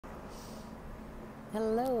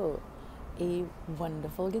Hello, a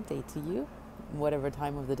wonderful good day to you, whatever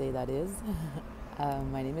time of the day that is.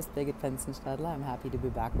 My name is Birgit Penzenstadler. I'm happy to be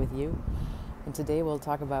back with you. And today we'll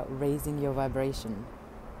talk about raising your vibration.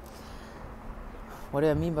 What do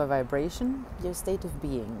I mean by vibration? Your state of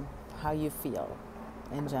being, how you feel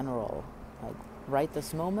in general, like right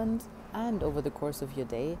this moment and over the course of your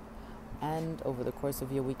day and over the course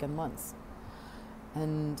of your week and months.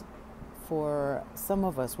 And for some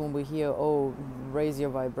of us, when we hear, oh, raise your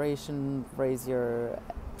vibration, raise your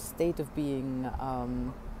state of being,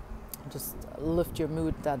 just lift your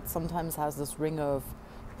mood, that sometimes has this ring of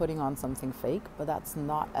putting on something fake, but that's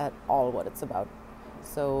not at all what it's about.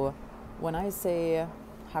 So when I say,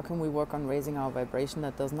 how can we work on raising our vibration,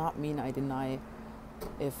 that does not mean I deny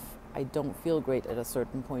if I don't feel great at a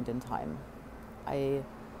certain point in time. I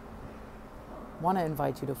want to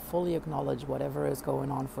invite you to fully acknowledge whatever is going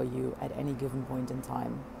on for you at any given point in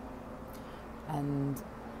time. And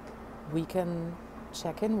we can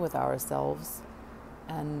check in with ourselves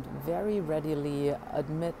and very readily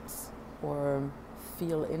admit or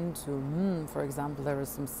feel into, for example, there is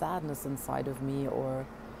some sadness inside of me, or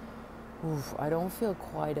I don't feel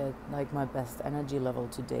quite at like my best energy level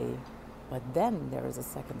today. But then there is a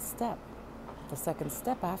second step. The second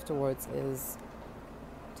step afterwards is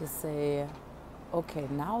to say, okay,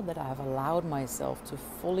 now that I have allowed myself to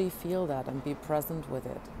fully feel that and be present with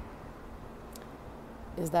it,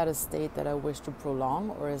 is that a state that I wish to prolong,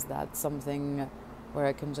 or is that something where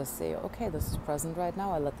I can just say, okay, this is present right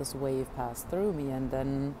now, I let this wave pass through me, and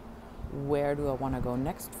then where do I want to go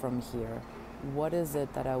next from here? What is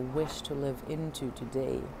it that I wish to live into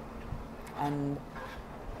today? And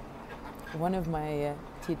one of my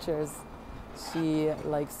teachers, she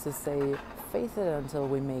likes to say, faith it until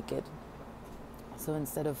we make it. So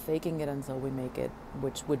instead of faking it until we make it,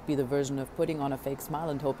 which would be the version of putting on a fake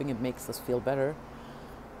smile and hoping it makes us feel better,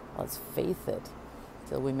 let's faith it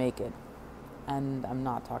till we make it. And I'm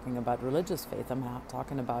not talking about religious faith, I'm not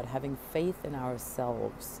talking about having faith in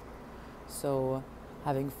ourselves. So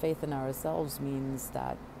having faith in ourselves means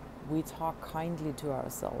that we talk kindly to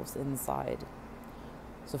ourselves inside.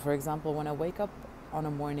 So for example, when I wake up on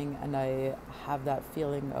a morning and I have that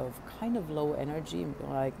feeling of kind of low energy,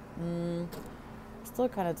 like, still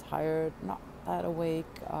kind of tired, not that awake,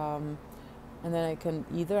 and then I can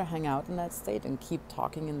either hang out in that state and keep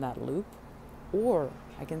talking in that loop, or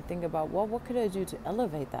I can think about, well, what could I do to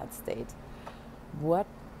elevate that state? What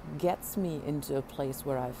gets me into a place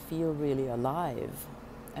where I feel really alive?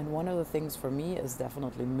 And one of the things for me is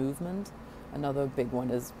definitely movement. Another big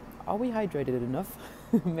one is, are we hydrated enough?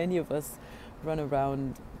 Many of us run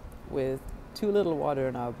around with too little water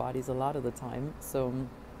in our bodies a lot of the time. So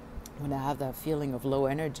when I have that feeling of low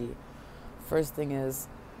energy, first thing is,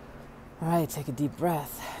 all right, take a deep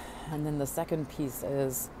breath. And then the second piece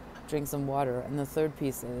is drink some water. And the third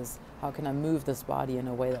piece is, how can I move this body in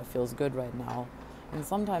a way that feels good right now? And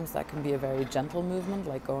sometimes that can be a very gentle movement,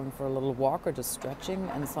 like going for a little walk or just stretching.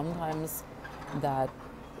 And sometimes that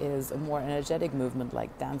is a more energetic movement,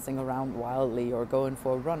 like dancing around wildly or going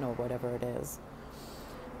for a run or whatever it is.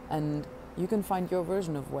 And you can find your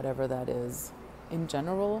version of whatever that is. In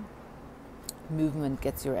general, movement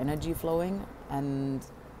gets your energy flowing and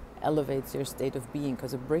elevates your state of being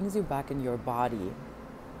because it brings you back in your body.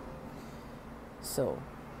 So,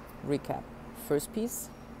 recap. First piece,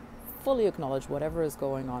 fully acknowledge whatever is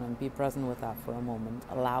going on and be present with that for a moment.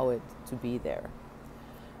 Allow it to be there.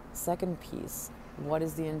 Second piece, what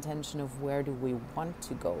is the intention of where do we want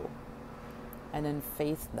to go? And then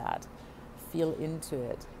faith that. Feel into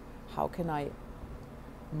it. How can I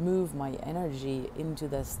move my energy into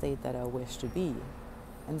the state that I wish to be?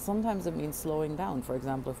 And sometimes it means slowing down. For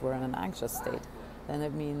example, if we're in an anxious state, then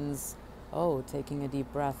it means, taking a deep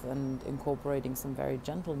breath and incorporating some very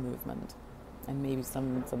gentle movement and maybe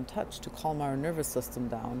some touch to calm our nervous system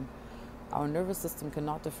down. Our nervous system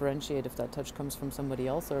cannot differentiate if that touch comes from somebody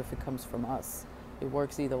else or if it comes from us. It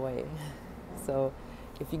works either way. So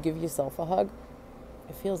if you give yourself a hug,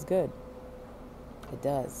 it feels good. It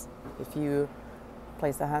does. If you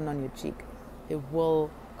place a hand on your cheek, it will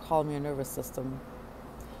calm your nervous system.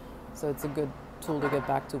 So it's a good tool to get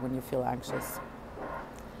back to when you feel anxious.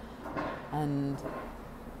 And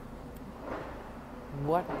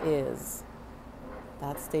what is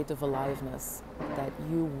that state of aliveness that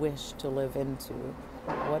you wish to live into?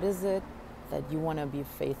 What is it that you want to be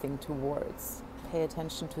faithing towards? Pay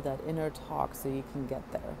attention to that inner talk so you can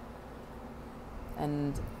get there.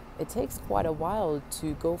 And it takes quite a while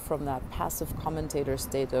to go from that passive commentator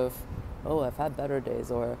state of, I've had better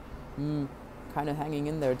days, or kind of hanging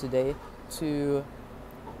in there today, to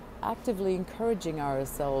actively encouraging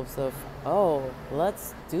ourselves of, oh,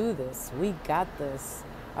 let's do this, we got this.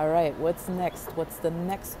 All right, what's next? What's the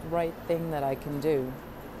next right thing that I can do?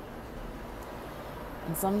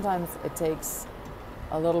 And sometimes it takes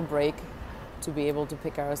a little break to be able to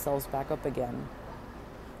pick ourselves back up again.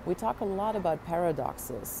 We talk a lot about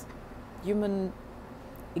paradoxes. Human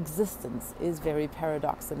existence is very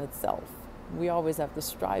paradox in itself. We always have the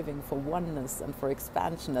striving for oneness and for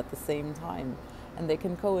expansion at the same time. And they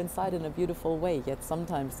can coincide in a beautiful way, yet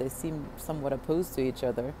sometimes they seem somewhat opposed to each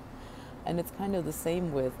other. And it's kind of the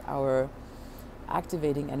same with our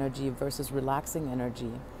activating energy versus relaxing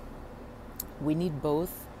energy. We need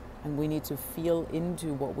both, and we need to feel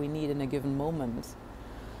into what we need in a given moment,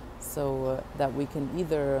 so that we can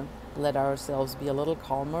either let ourselves be a little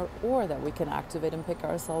calmer, or that we can activate and pick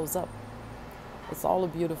ourselves up. It's all a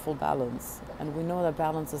beautiful balance, and we know that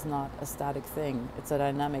balance is not a static thing, it's a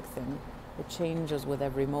dynamic thing. It changes with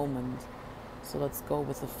every moment. So let's go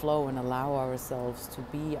with the flow and allow ourselves to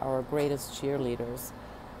be our greatest cheerleaders.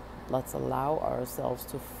 Let's allow ourselves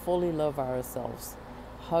to fully love ourselves.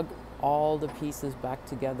 Hug all the pieces back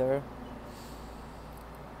together.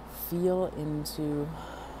 Feel into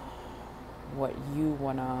what you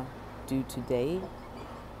want to do today,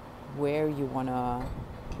 where you want to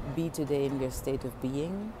be today in your state of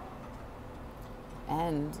being,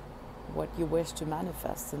 and what you wish to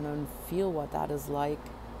manifest, and then feel what that is like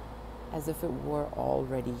as if it were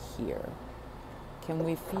already here. Can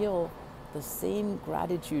we feel the same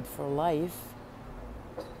gratitude for life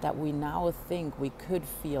that we now think we could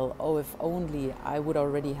feel? Oh, if only I would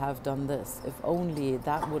already have done this, if only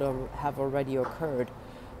that would have already occurred,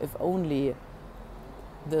 if only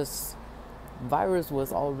this virus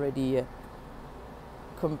was already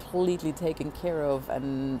completely taken care of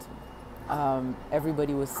and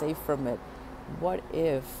everybody was safe from it. What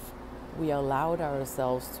if we allowed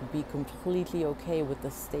ourselves to be completely okay with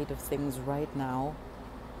the state of things right now,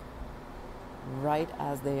 right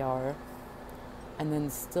as they are, and then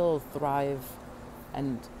still thrive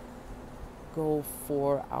and go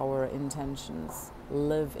for our intentions,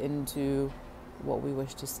 live into what we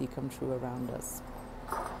wish to see come true around us.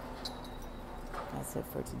 That's it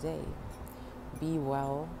for today. Be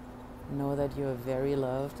well. Know that you are very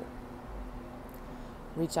loved.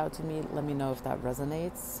 Reach out to me. Let me know if that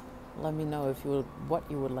resonates. Let me know if what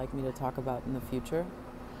you would like me to talk about in the future.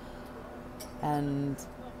 And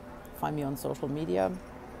find me on social media.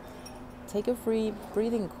 Take a free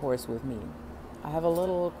breathing course with me. I have a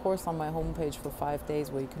little course on my homepage for 5 days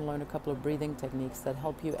where you can learn a couple of breathing techniques that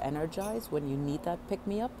help you energize when you need that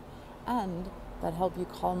pick-me-up, and that help you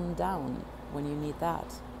calm down when you need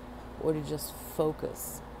that, or to just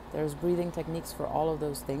focus. There's breathing techniques for all of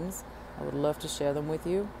those things. I would love to share them with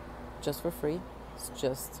you just for free. It's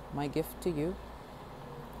just my gift to you.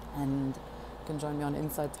 And you can join me on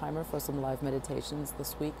Inside Timer for some live meditations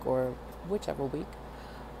this week or whichever week.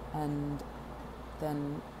 And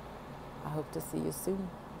then I hope to see you soon.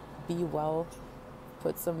 Be well.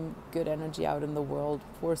 Put some good energy out in the world.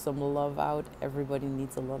 Pour some love out. Everybody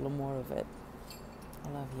needs a little more of it. I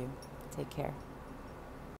love you. Take care.